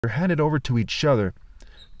They're handed over to each other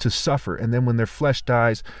to suffer, and then when their flesh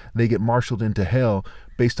dies, they get marshaled into hell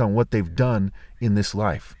based on what they've done in this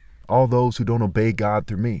life. All those who don't obey God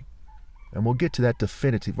through me. And we'll get to that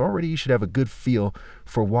definitive. Already you should have a good feel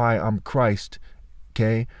for why I'm Christ,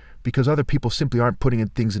 okay? Because other people simply aren't putting in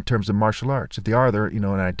things in terms of martial arts. If they are, they're, and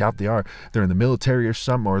I doubt they are, they're in the military or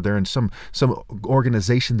something, or they're in some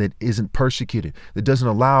organization that isn't persecuted, that doesn't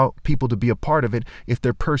allow people to be a part of it if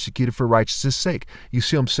they're persecuted for righteousness' sake. You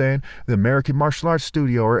see what I'm saying? The American martial arts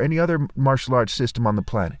studio or any other martial arts system on the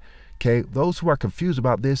planet, okay? Those who are confused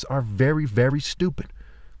about this are very, very stupid.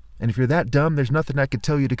 And if you're that dumb, there's nothing I could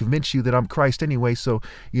tell you to convince you that I'm Christ anyway, so,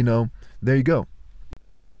 there you go.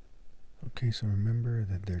 Okay, so remember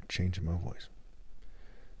that they're changing my voice.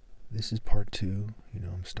 This is part 2.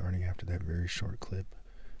 I'm starting after that very short clip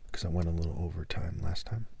because I went a little over time last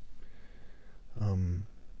time.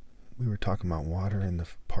 We were talking about water in the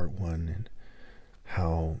part 1 and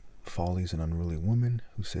how folly's an unruly woman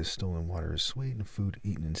who says stolen water is sweet and food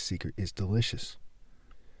eaten in secret is delicious.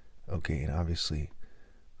 Okay, and obviously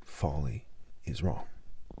folly is wrong.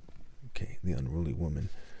 Okay, the unruly woman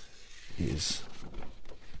is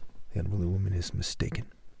mistaken.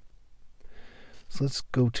 So let's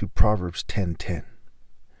go to Proverbs 10:10.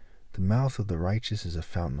 The mouth of the righteous is a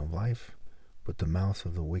fountain of life, but the mouth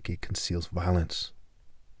of the wicked conceals violence.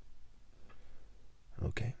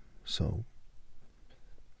 Okay, so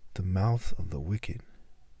the mouth of the wicked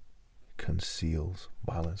conceals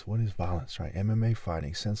violence. What is violence, right? MMA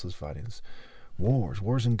fighting, senseless fighting,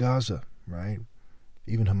 wars in Gaza, right?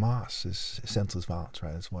 Even Hamas is senseless violence,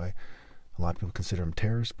 right? That's why a lot of people consider them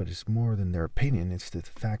terrorists, but it's more than their opinion. It's the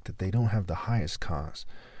fact that they don't have the highest cause.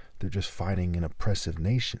 They're just fighting an oppressive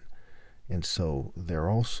nation. And so they're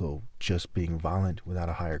also just being violent without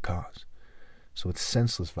a higher cause. So it's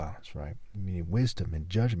senseless violence, right? Meaning wisdom and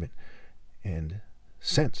judgment and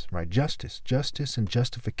sense, right? Justice and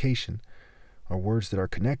justification are words that are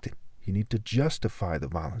connected. You need to justify the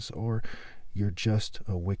violence, or you're just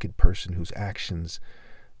a wicked person whose actions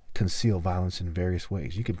conceal violence in various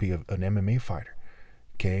ways. You could be an MMA fighter,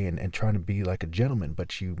 okay, and trying to be like a gentleman,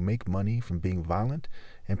 but you make money from being violent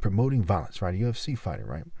and promoting violence, right? A UFC fighter,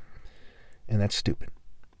 right? And that's stupid.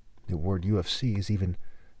 The word UFC is even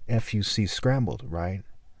FUC scrambled, right?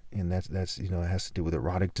 And that's it has to do with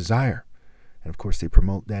erotic desire. And of course they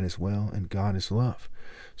promote that as well, and God is love.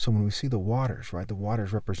 So when we see the waters, right, the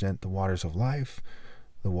waters represent the waters of life,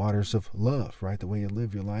 the waters of love, right? The way you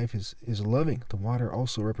live your life is loving. The water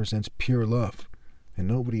also represents pure love. And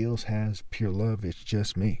nobody else has pure love. It's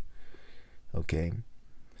just me. Okay?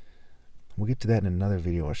 We'll get to that in another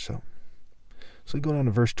video or so. So we go down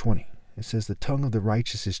to verse 20. It says, the tongue of the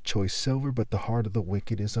righteous is choice silver, but the heart of the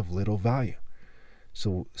wicked is of little value.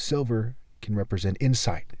 So silver can represent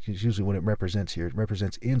insight. It's usually what it represents here. It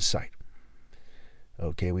represents insight.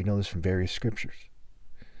 Okay, we know this from various scriptures.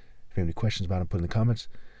 If you have any questions about it, put in the comments.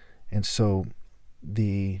 And so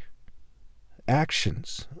the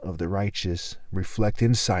actions of the righteous reflect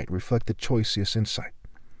insight, reflect the choicest insight.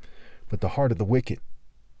 But the heart of the wicked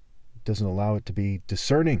doesn't allow it to be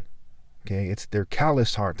discerning. Okay, it's their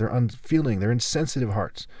callous heart, their unfeeling, their insensitive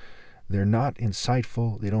hearts. They're not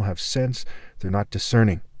insightful, they don't have sense, they're not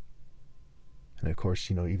discerning. And of course,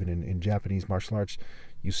 even in Japanese martial arts,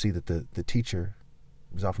 you see that the teacher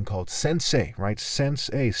is often called sensei, right?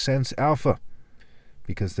 Sense-A, sense alpha,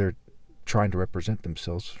 because they're trying to represent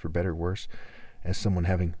themselves, for better or worse, as someone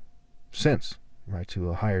having sense, right, to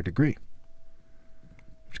a higher degree.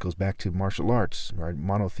 Which goes back to martial arts, right?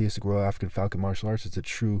 Monotheistic Royal African Falcon martial arts is the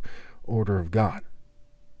true order of God.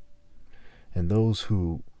 And those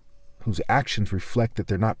whose actions reflect that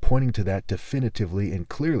they're not pointing to that definitively and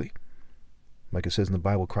clearly. Like it says in the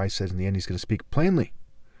Bible, Christ says in the end he's going to speak plainly.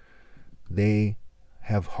 They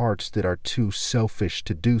have hearts that are too selfish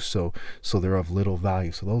to do so, so they're of little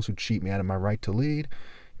value. So those who cheat me out of my right to lead,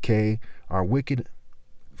 okay, are wicked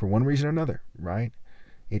for one reason or another, right?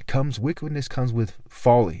 Wickedness comes with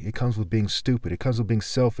folly. It comes with being stupid. It comes with being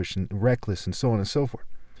selfish and reckless and so on and so forth.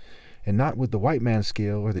 And not with the white man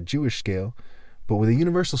scale or the Jewish scale, but with a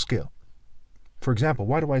universal scale. For example,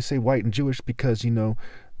 why do I say white and Jewish? Because,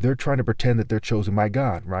 they're trying to pretend that they're chosen by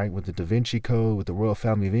God, right? With the Da Vinci Code, with the royal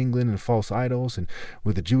family of England and false idols, and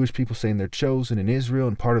with the Jewish people saying they're chosen in Israel,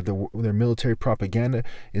 and part of their military propaganda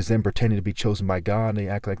is them pretending to be chosen by God. They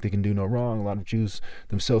act like they can do no wrong. A lot of Jews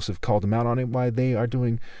themselves have called them out on it, why they are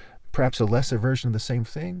doing perhaps a lesser version of the same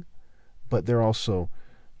thing, but they're also,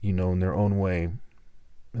 in their own way,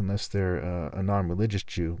 unless they're a non-religious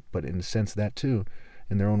Jew, but in the sense that too,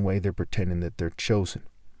 in their own way, they're pretending that they're chosen.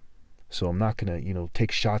 So I'm not going to,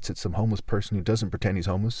 take shots at some homeless person who doesn't pretend he's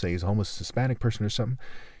homeless, say he's a homeless Hispanic person or something.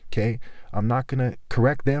 Okay, I'm not going to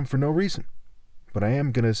correct them for no reason, but I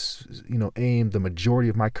am going to, aim the majority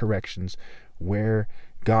of my corrections where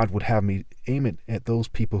God would have me aim it at those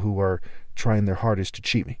people who are trying their hardest to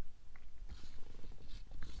cheat me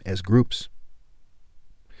as groups.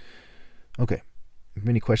 Okay,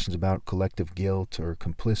 many questions about collective guilt or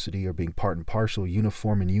complicity or being part and parcel,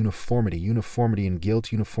 uniformity in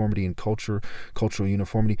guilt, uniformity in culture, cultural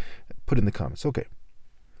uniformity. Put in the comments. Okay.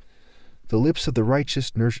 The lips of the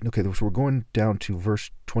righteous nourish. Okay, so we're going down to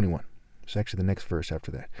verse 21. It's actually the next verse after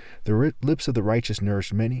that. The lips of the righteous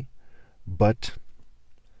nourish many, but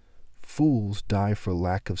fools die for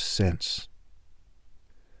lack of sense.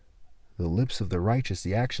 The lips of the righteous,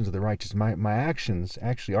 the actions of the righteous. My actions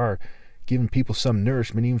actually are giving people some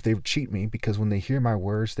nourishment, even if they cheat me, because when they hear my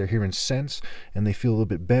words, they're hearing sense, and they feel a little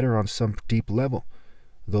bit better on some deep level,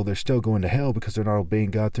 though they're still going to hell because they're not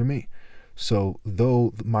obeying God through me. So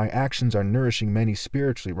though my actions are nourishing many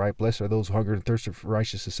spiritually, right? Blessed are those who hunger and thirst for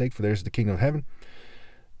righteousness' sake, for theirs is the kingdom of heaven.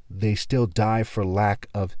 They still die for lack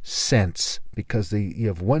of sense, because you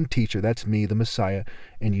have one teacher, that's me, the Messiah,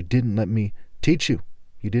 and you didn't let me teach you.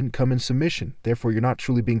 You didn't come in submission. Therefore, you're not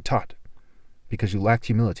truly being taught, because you lacked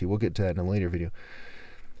humility. We'll get to that in a later video.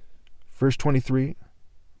 Verse 23,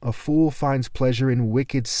 a fool finds pleasure in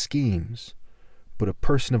wicked schemes, but a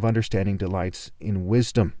person of understanding delights in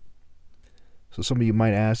wisdom. So some of you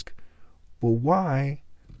might ask, well, why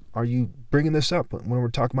are you bringing this up when we're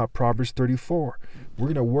talking about Proverbs 34? We're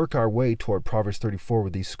going to work our way toward Proverbs 34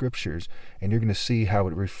 with these scriptures, and you're going to see how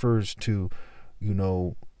it refers to,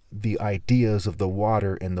 the ideas of the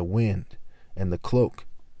water and the wind and the cloak.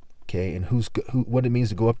 Okay, and what it means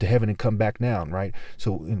to go up to heaven and come back down, right?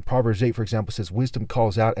 So in Proverbs 8, for example, it says, wisdom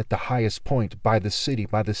calls out at the highest point by the city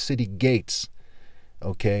gates.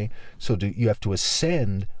 Okay, so you have to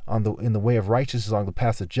ascend in the way of righteousness along the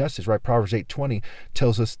path of justice, right? Proverbs 8:20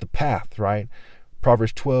 tells us the path, right?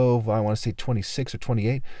 Proverbs 12, I want to say 26 or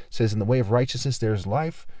 28, says in the way of righteousness there is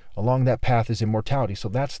life. Along that path is immortality. So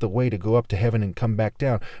that's the way to go up to heaven and come back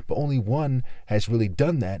down. But only one has really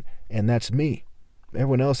done that, and that's me.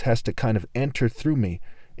 Everyone else has to kind of enter through me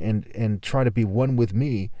and try to be one with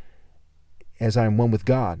me as I am one with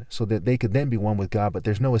God, so that they could then be one with God, but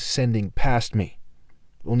there's no ascending past me.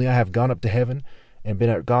 Only I have gone up to heaven and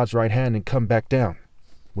been at God's right hand and come back down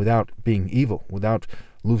without being evil, without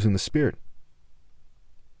losing the spirit.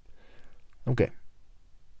 Okay.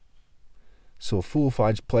 So a fool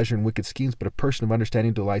finds pleasure in wicked schemes, but a person of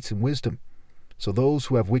understanding delights in wisdom. So those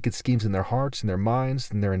who have wicked schemes in their hearts and their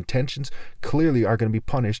minds and their intentions clearly are going to be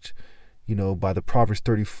punished, by the Proverbs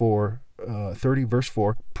 30 verse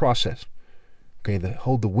 4 process. Okay,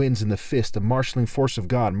 hold the winds in the fist, the marshaling force of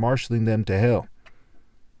God, marshaling them to hell.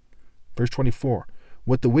 Verse 24,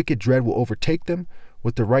 what the wicked dread will overtake them,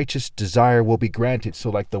 what the righteous desire will be granted. So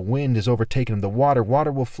like the wind is overtaking them, the water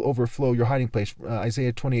will overflow your hiding place.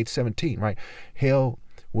 Isaiah 28:17, right? Hail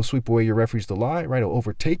will sweep away your refuge to lie, right? It will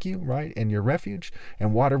overtake you, right? And your refuge,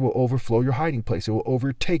 and water will overflow your hiding place. It will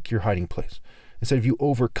overtake your hiding place. Instead of you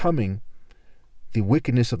overcoming the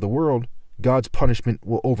wickedness of the world, God's punishment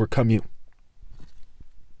will overcome you.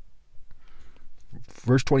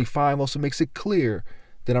 Verse 25 also makes it clear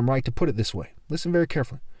that I'm right to put it this way. Listen very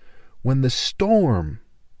carefully. When the storm,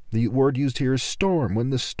 the word used here is storm,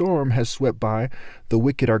 when the storm has swept by, the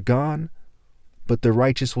wicked are gone, but the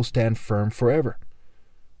righteous will stand firm forever.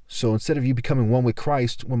 So instead of you becoming one with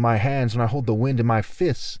Christ, when I hold the wind in my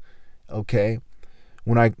fists, okay,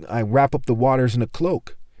 when I wrap up the waters in a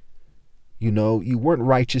cloak, you weren't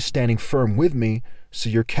righteous standing firm with me, so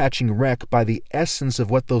you're catching wreck by the essence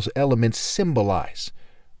of what those elements symbolize.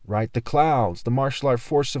 Right? The clouds, the martial art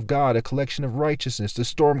force of God, a collection of righteousness, the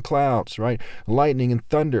storm clouds, right? Lightning and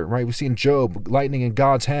thunder, right? We see in Job, lightning in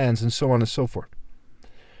God's hands, and so on and so forth.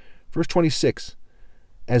 Verse 26,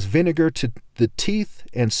 as vinegar to the teeth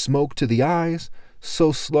and smoke to the eyes,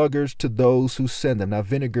 so sluggards to those who send them. Now,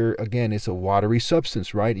 vinegar, again, is a watery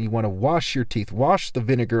substance, right? You want to wash your teeth, wash the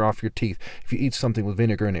vinegar off your teeth if you eat something with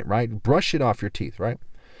vinegar in it, right? Brush it off your teeth, right?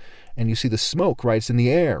 And you see the smoke, right? It's in the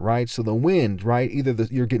air, right? So the wind, right? Either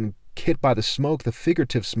you're getting hit by the smoke, the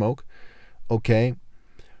figurative smoke, okay?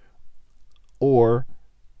 Or,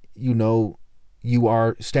 you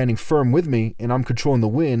are standing firm with me and I'm controlling the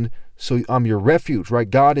wind, so I'm your refuge, right?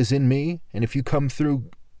 God is in me, and if you come through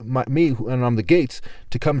me and I'm the gates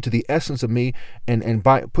to come to the essence of me and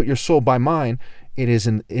put your soul by mine, it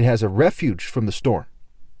has a refuge from the storm.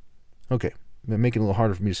 Okay. Making it a little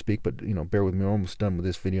harder for me to speak, but bear with me. We're almost done with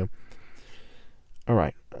this video. All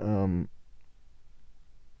right.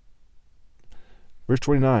 Verse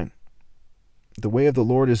 29. The way of the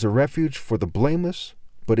Lord is a refuge for the blameless,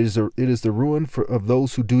 but it is the ruin of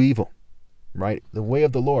those who do evil. Right? The way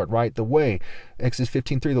of the Lord, right? The way. Exodus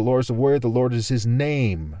 15:3, the Lord is the warrior, the Lord is his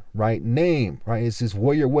name, right? Name, right? It's his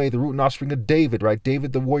warrior way, the root and offspring of David, right?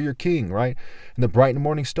 David, the warrior king, right? And the bright and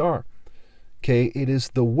morning star. Okay, it is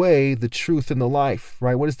the way, the truth, and the life,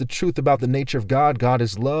 right? What is the truth about the nature of God? God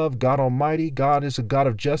is love, God Almighty, God is a God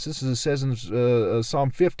of justice, as it says in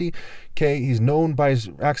Psalm 50. Okay, he's known by his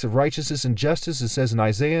acts of righteousness and justice, it says in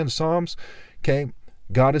Isaiah and Psalms. Okay,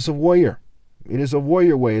 God is a warrior. It is a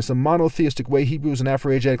warrior way. It's a monotheistic way. Hebrew is an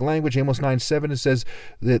Afro-Asiatic language. Amos 9:7, it says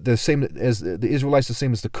that the same as the Israelites, the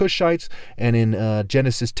same as the Cushites. And in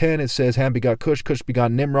Genesis 10, it says Ham begot Cush, Cush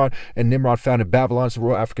begot Nimrod, and Nimrod founded Babylon. It's a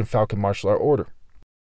Royal African Falcon martial art order.